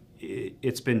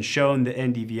it's been shown that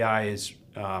NDVI is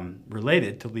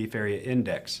related to leaf area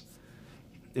index.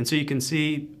 And so you can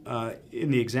see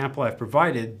in the example I've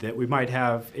provided that we might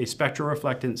have a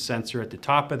spectroreflectance sensor at the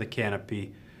top of the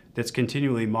canopy that's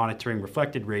continually monitoring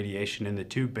reflected radiation in the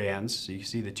two bands. So you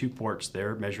see the two ports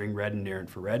there measuring red and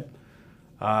near-infrared.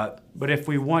 But if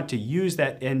we want to use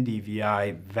that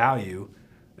NDVI value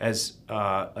as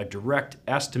a direct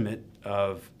estimate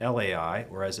of LAI,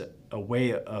 or as a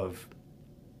way of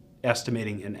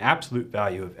estimating an absolute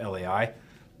value of LAI,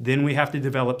 then we have to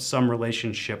develop some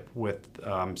relationship with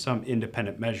some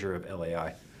independent measure of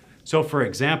LAI. So for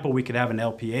example, we could have an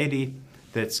LP80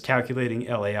 that's calculating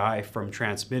LAI from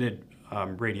transmitted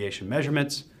radiation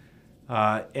measurements.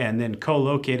 And then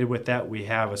co-located with that, we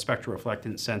have a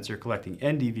spectroreflectance sensor collecting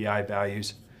NDVI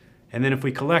values. And then if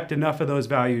we collect enough of those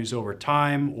values over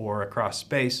time or across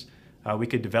space, we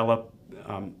could develop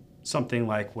something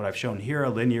like what I've shown here, a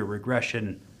linear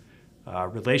regression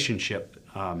relationship.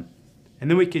 And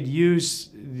then we could use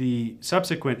the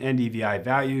subsequent NDVI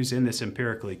values in this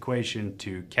empirical equation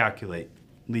to calculate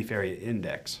leaf area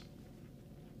index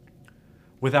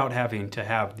without having to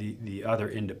have the other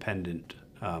independent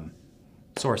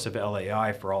source of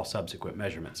LAI for all subsequent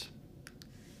measurements.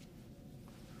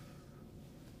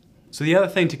 So the other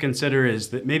thing to consider is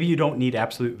that maybe you don't need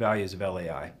absolute values of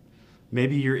LAI.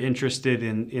 Maybe you're interested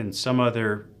in some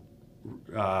other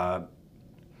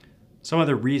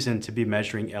reason to be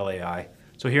measuring LAI.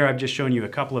 So here I've just shown you a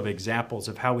couple of examples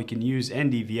of how we can use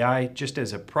NDVI just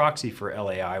as a proxy for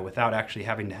LAI without actually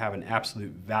having to have an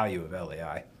absolute value of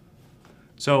LAI.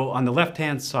 So on the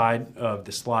left-hand side of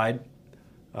the slide,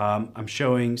 I'm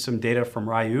showing some data from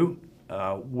Ryu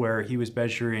where he was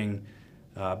measuring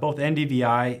both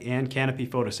NDVI and canopy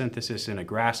photosynthesis in a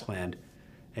grassland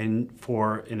and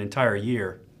for an entire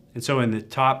year. And so in the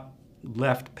top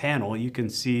left panel, you can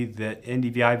see that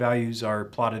NDVI values are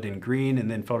plotted in green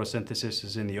and then photosynthesis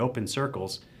is in the open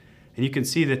circles. And you can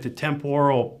see that the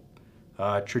temporal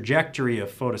trajectory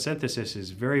of photosynthesis is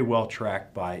very well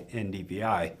tracked by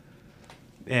NDVI.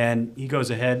 And he goes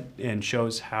ahead and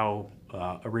shows how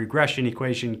a regression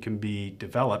equation can be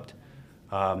developed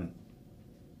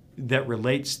that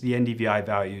relates the NDVI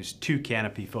values to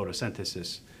canopy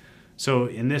photosynthesis. So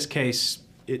in this case,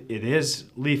 it is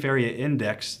leaf area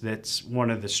index that's one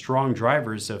of the strong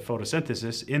drivers of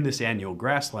photosynthesis in this annual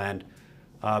grassland.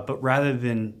 But rather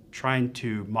than trying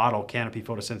to model canopy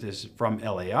photosynthesis from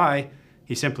LAI,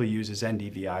 he simply uses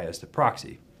NDVI as the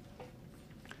proxy.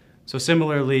 So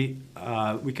similarly,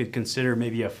 we could consider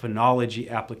maybe a phenology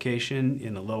application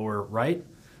in the lower right.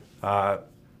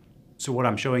 So what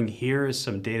I'm showing here is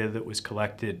some data that was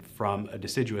collected from a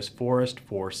deciduous forest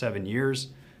for 7 years,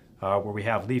 where we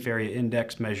have leaf area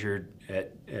index measured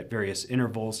at various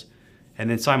intervals, and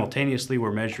then simultaneously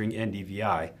we're measuring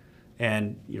NDVI.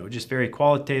 And just very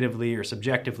qualitatively or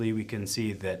subjectively, we can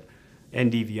see that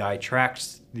NDVI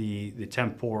tracks the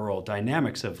temporal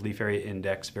dynamics of leaf area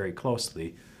index very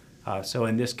closely. So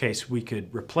in this case, we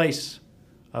could replace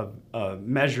a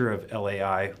measure of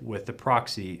LAI with the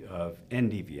proxy of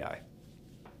NDVI.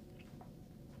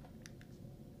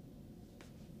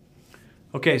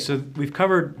 Okay, so we've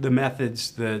covered the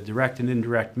methods, the direct and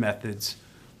indirect methods.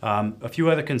 A few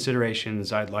other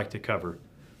considerations I'd like to cover.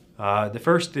 The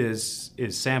first is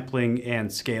sampling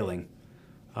and scaling.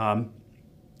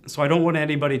 So I don't want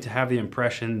anybody to have the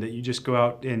impression that you just go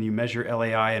out and you measure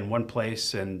LAI in one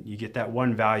place and you get that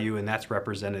one value and that's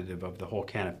representative of the whole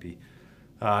canopy.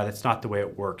 That's not the way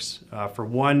it works. For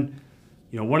one,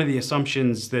 one of the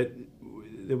assumptions that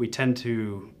we tend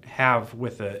to have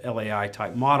with a LAI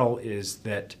type model is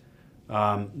that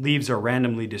leaves are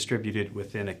randomly distributed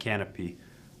within a canopy.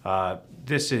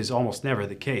 This is almost never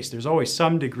the case. There's always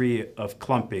some degree of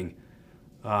clumping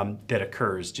that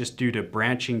occurs just due to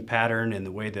branching pattern and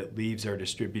the way that leaves are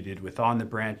distributed within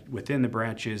the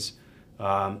branches,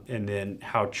 and then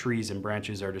how trees and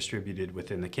branches are distributed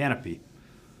within the canopy.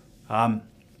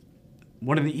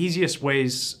 One of the easiest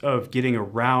ways of getting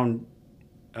around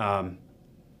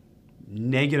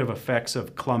negative effects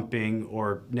of clumping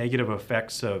or negative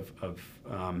effects of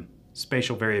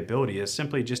spatial variability is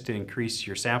simply just to increase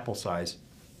your sample size.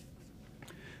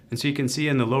 And so you can see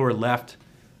in the lower left,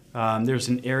 there's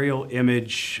an aerial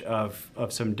image of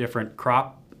some different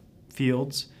crop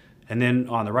fields. And then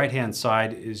on the right-hand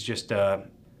side is just that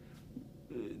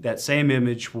same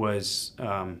image was,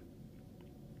 an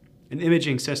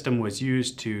imaging system was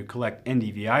used to collect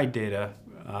NDVI data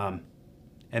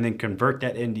and then convert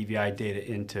that NDVI data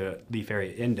into leaf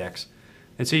area index.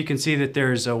 And so you can see that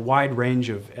there's a wide range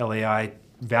of LAI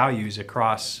values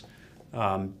across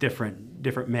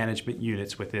different management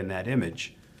units within that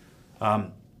image.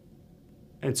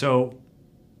 And so,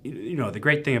 the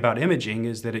great thing about imaging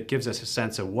is that it gives us a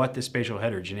sense of what the spatial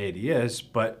heterogeneity is,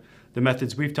 but the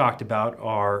methods we've talked about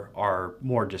are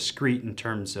more discrete in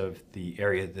terms of the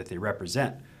area that they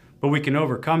represent. But we can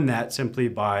overcome that simply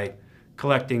by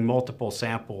collecting multiple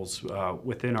samples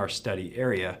within our study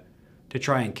area to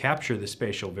try and capture the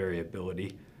spatial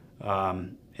variability.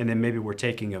 And then maybe we're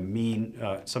taking a mean,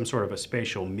 some sort of a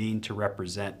spatial mean to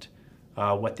represent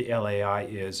what the LAI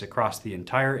is across the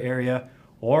entire area,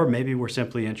 or maybe we're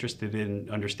simply interested in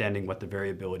understanding what the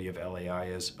variability of LAI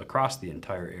is across the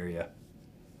entire area.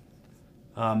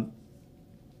 A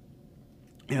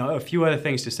few other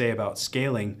things to say about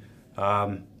scaling.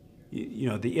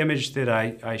 The image that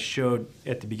I showed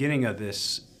at the beginning of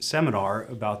this seminar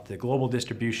about the global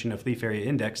distribution of leaf area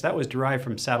index, that was derived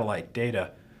from satellite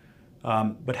data.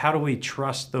 But how do we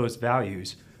trust those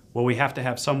values? Well, we have to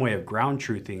have some way of ground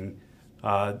truthing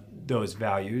those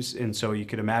values. And so you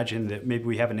could imagine that maybe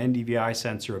we have an NDVI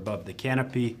sensor above the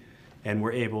canopy and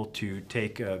we're able to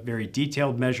take a very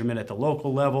detailed measurement at the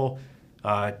local level,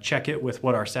 check it with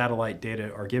what our satellite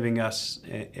data are giving us,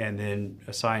 and then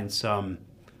assign some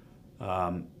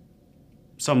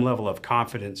level of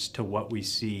confidence to what we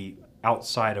see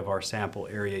outside of our sample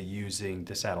area using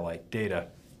the satellite data.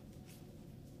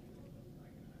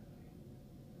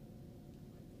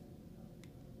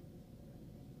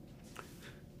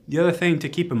 The other thing to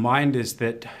keep in mind is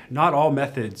that not all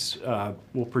methods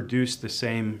will produce the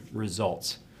same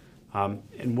results.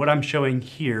 And what I'm showing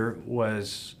here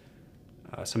was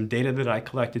some data that I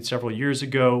collected several years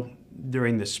ago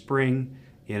during the spring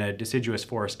in a deciduous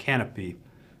forest canopy.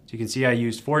 So you can see I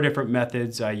used 4 different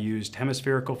methods. I used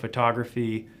hemispherical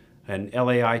photography, an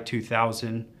LAI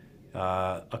 2000,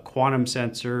 a quantum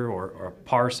sensor or a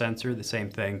PAR sensor, the same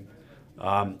thing.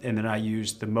 And then I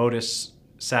used the MODIS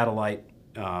satellite.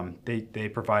 They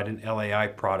provide an LAI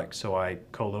product, so I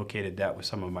co-located that with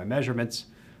some of my measurements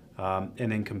and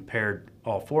then compared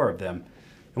all 4 of them.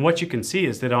 And what you can see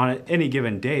is that on any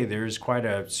given day, there's quite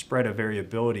a spread of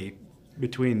variability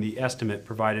between the estimate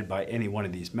provided by any one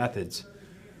of these methods.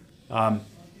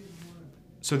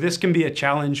 So this can be a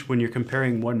challenge when you're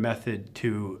comparing one method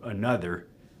to another.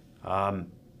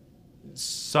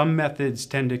 some methods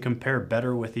tend to compare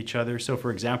better with each other. So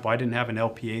for example, I didn't have an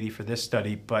LP80 for this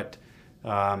study, but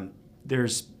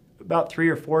there's about 3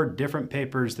 or 4 different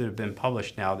papers that have been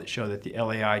published now that show that the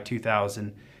LAI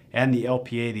 2000 and the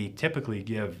LP80 typically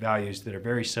give values that are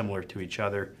very similar to each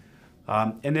other.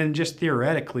 And then just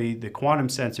theoretically, the quantum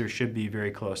sensor should be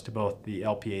very close to both the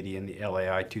LP80 and the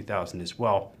LAI 2000 as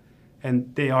well.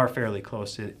 And they are fairly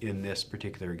close in this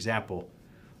particular example.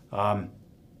 The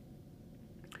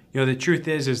truth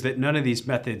is that none of these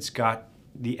methods got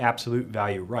the absolute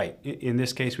value right. In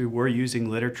this case, we were using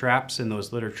litter traps, and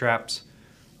those litter traps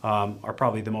are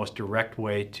probably the most direct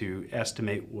way to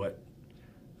estimate what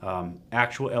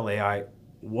actual LAI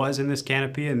was in this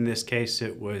canopy. In this case,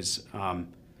 it was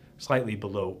slightly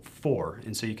below 4.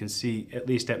 And so you can see, at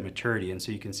least at maturity, and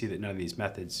so you can see that none of these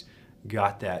methods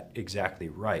got that exactly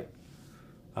right.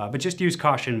 But just use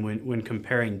caution when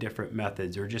comparing different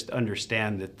methods, or just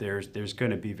understand that there's going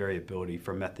to be variability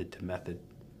from method to method.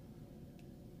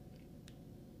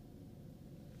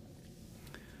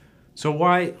 So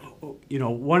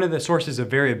one of the sources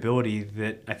of variability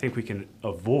that I think we can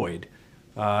avoid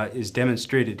is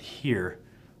demonstrated here.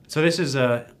 So this is,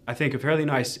 I think, a fairly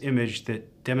nice image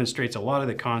that demonstrates a lot of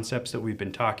the concepts that we've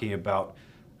been talking about.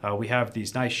 We have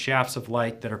these nice shafts of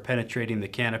light that are penetrating the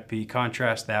canopy.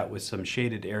 Contrast that with some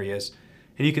shaded areas.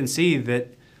 And you can see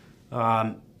that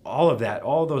all of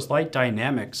those light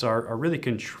dynamics are really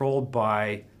controlled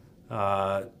by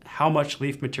how much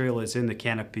leaf material is in the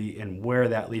canopy and where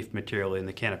that leaf material in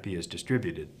the canopy is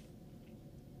distributed.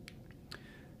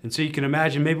 And so you can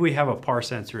imagine maybe we have a PAR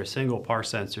sensor, a single PAR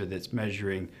sensor that's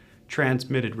measuring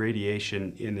transmitted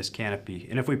radiation in this canopy.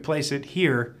 And if we place it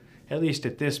here, at least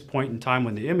at this point in time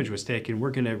when the image was taken,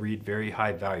 we're going to read very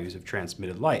high values of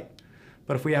transmitted light.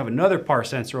 But if we have another PAR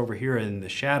sensor over here in the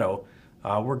shadow,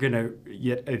 we're going to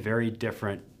get a very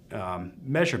different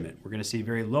measurement. We're going to see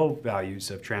very low values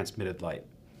of transmitted light.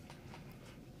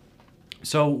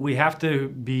 So we have to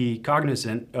be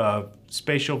cognizant of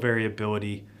spatial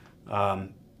variability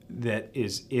that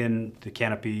is in the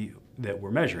canopy that we're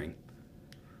measuring.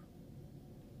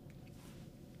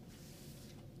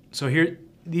 So here,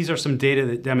 these are some data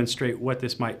that demonstrate what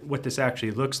this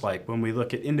actually looks like when we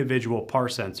look at individual PAR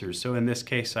sensors. So in this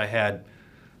case, I had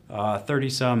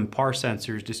 30-some PAR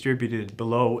sensors distributed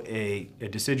below a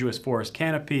deciduous forest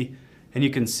canopy, and you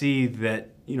can see that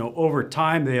over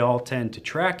time they all tend to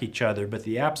track each other, but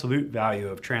the absolute value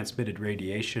of transmitted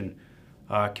radiation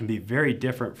can be very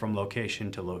different from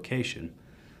location to location.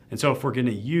 And so if we're going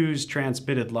to use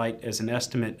transmitted light as an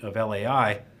estimate of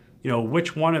LAI,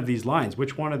 which one of these lines,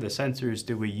 which one of the sensors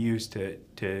do we use to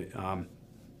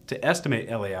estimate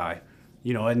LAI?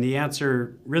 And the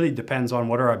answer really depends on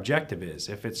what our objective is.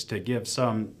 If it's to give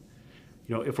some,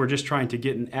 if we're just trying to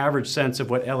get an average sense of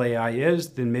what LAI is,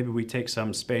 then maybe we take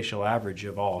some spatial average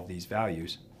of all of these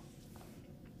values.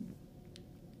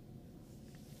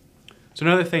 So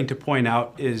another thing to point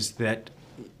out is that,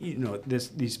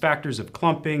 these factors of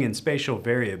clumping and spatial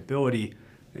variability,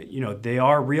 they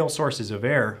are real sources of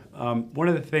error. One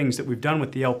of the things that we've done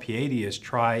with the LP80 is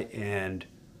try and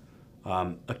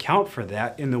account for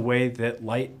that in the way that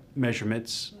light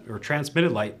measurements or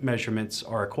transmitted light measurements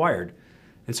are acquired.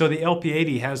 And so the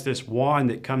LP80 has this wand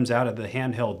that comes out of the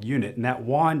handheld unit, and that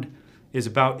wand is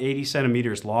about 80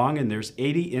 centimeters long, and there's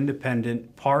 80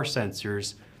 independent PAR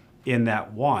sensors in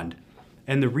that wand.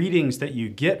 And the readings that you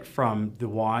get from the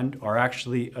wand are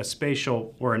actually a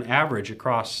spatial or an average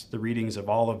across the readings of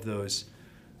all of those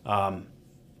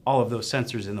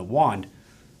sensors in the wand.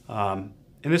 And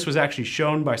this was actually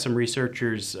shown by some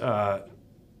researchers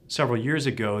several years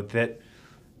ago that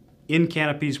in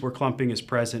canopies where clumping is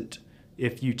present,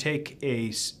 if you take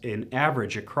an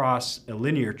average across a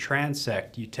linear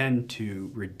transect, you tend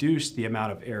to reduce the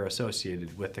amount of error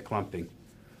associated with the clumping.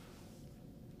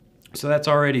 So that's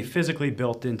already physically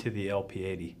built into the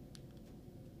LP80.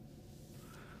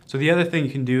 So the other thing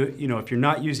you can do, if you're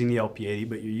not using the LP80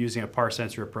 but you're using a PAR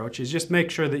sensor approach, is just make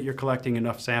sure that you're collecting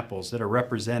enough samples that are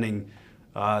representing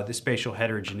the spatial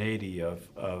heterogeneity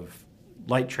of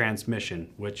light transmission,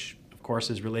 which of course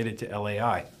is related to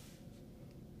LAI.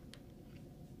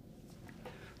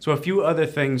 So a few other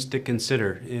things to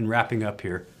consider in wrapping up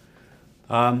here.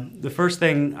 The first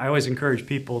thing I always encourage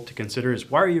people to consider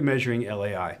is, why are you measuring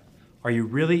LAI? Are you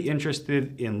really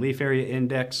interested in leaf area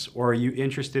index, or are you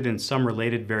interested in some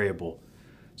related variable?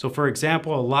 So for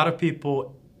example, a lot of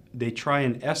people, they try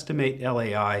and estimate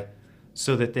LAI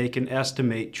so that they can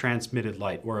estimate transmitted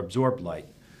light or absorbed light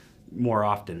more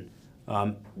often,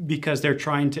 because they're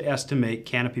trying to estimate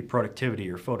canopy productivity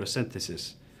or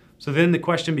photosynthesis. So then the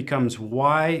question becomes,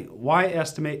 why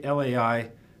estimate LAI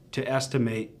to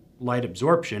estimate light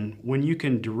absorption when you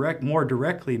can more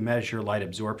directly measure light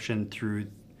absorption through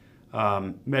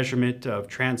measurement of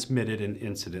transmitted and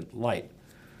incident light.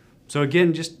 So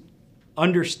again, just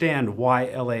understand why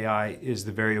LAI is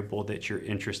the variable that you're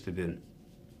interested in.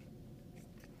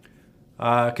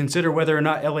 Consider whether or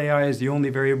not LAI is the only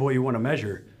variable you want to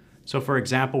measure. So for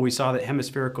example, we saw that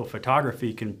hemispherical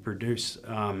photography can produce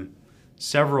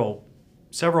several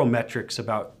metrics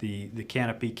about the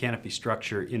canopy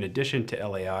structure in addition to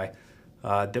LAI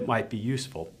that might be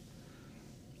useful.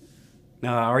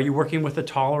 Are you working with a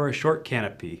tall or a short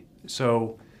canopy?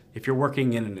 So if you're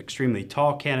working in an extremely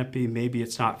tall canopy, maybe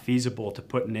it's not feasible to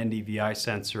put an NDVI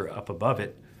sensor up above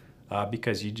it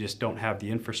because you just don't have the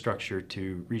infrastructure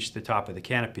to reach the top of the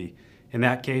canopy. In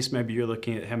that case, maybe you're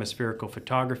looking at hemispherical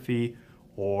photography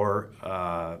or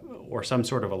some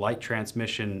sort of a light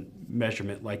transmission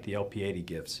measurement like the LP80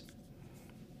 gives.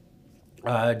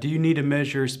 Do you need to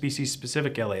measure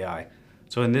species-specific LAI?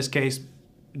 So in this case,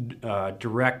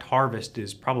 direct harvest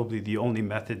is probably the only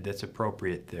method that's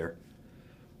appropriate there.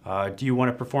 Do you want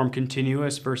to perform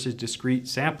continuous versus discrete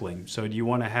sampling? So do you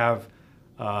want to have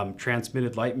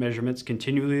transmitted light measurements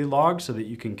continually logged so that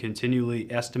you can continually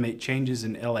estimate changes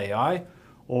in LAI?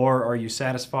 Or are you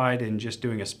satisfied in just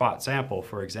doing a spot sample?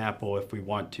 For example, if we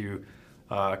want to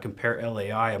compare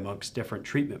LAI amongst different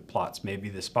treatment plots, maybe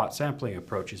the spot sampling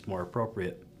approach is more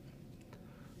appropriate.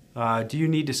 Do you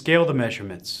need to scale the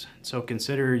measurements? So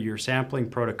consider your sampling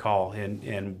protocol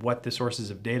and what the sources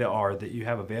of data are that you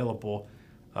have available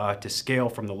to scale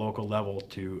from the local level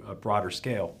to a broader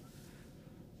scale.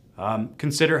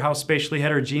 Consider how spatially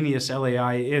heterogeneous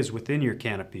LAI is within your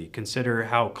canopy. Consider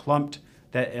how clumped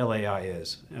that LAI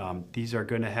is. These are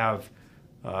going to have,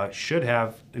 should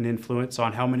have an influence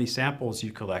on how many samples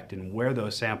you collect and where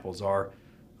those samples are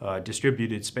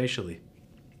distributed spatially.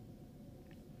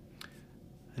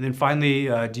 And then finally,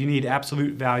 do you need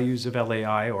absolute values of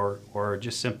LAI or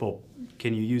just simple,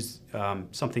 can you use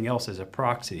something else as a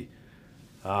proxy?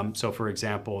 So for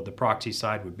example, the proxy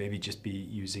side would maybe just be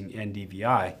using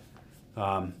NDVI.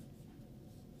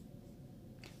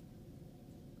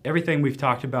 Everything we've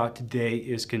talked about today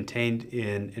is contained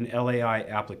in an LAI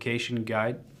application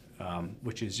guide,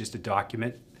 which is just a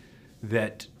document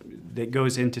that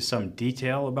goes into some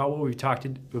detail about what we've talked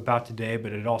about today,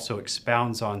 but it also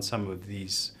expounds on some of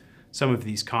these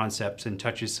concepts and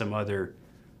touches some other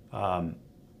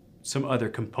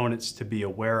components to be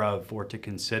aware of or to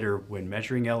consider when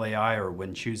measuring LAI or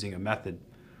when choosing a method.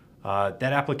 That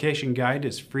application guide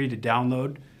is free to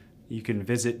download. You can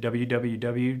visit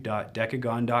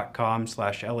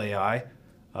www.decagon.com/LAI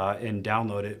and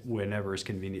download it whenever is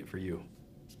convenient for you.